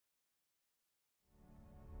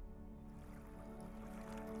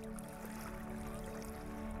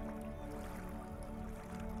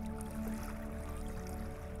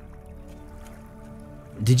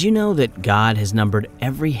Did you know that God has numbered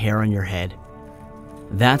every hair on your head?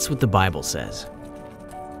 That's what the Bible says.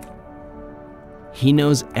 He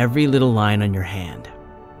knows every little line on your hand,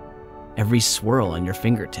 every swirl on your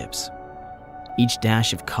fingertips, each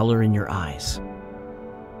dash of color in your eyes.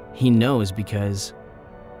 He knows because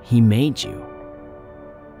He made you.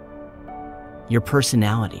 Your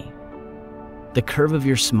personality, the curve of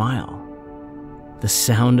your smile, the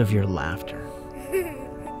sound of your laughter.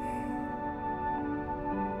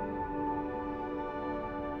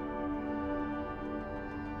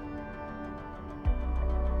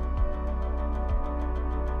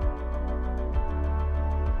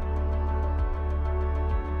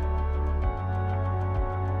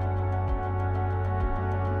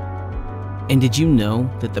 And did you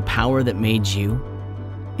know that the power that made you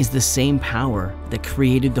is the same power that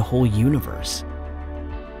created the whole universe?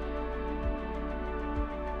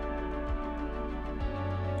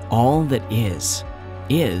 All that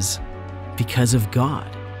is because of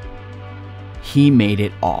God. He made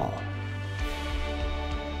it all.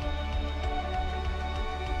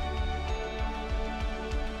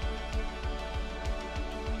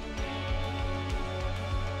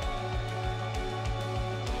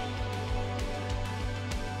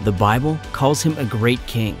 The Bible calls Him a great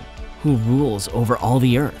king who rules over all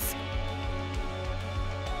the earth.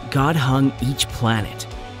 God hung each planet,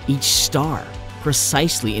 each star,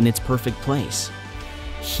 precisely in its perfect place.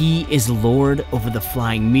 He is Lord over the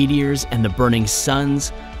flying meteors and the burning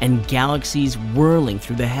suns and galaxies whirling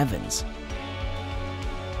through the heavens.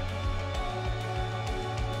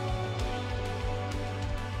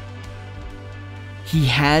 He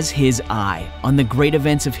has His eye on the great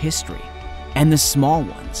events of history and the small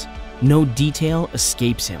ones. No detail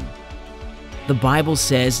escapes Him. The Bible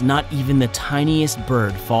says not even the tiniest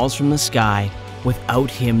bird falls from the sky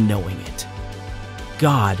without Him knowing it.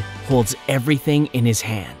 God holds everything in His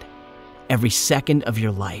hand, every second of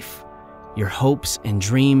your life, your hopes and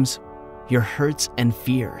dreams, your hurts and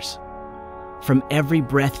fears. From every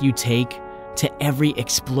breath you take to every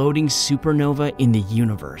exploding supernova in the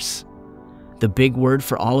universe. The big word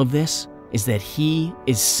for all of this is that He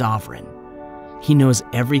is sovereign. He knows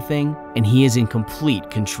everything, and He is in complete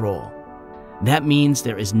control. That means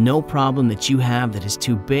there is no problem that you have that is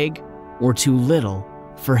too big or too little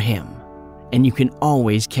for Him, and you can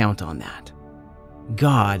always count on that.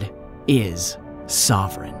 God is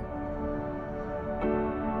sovereign.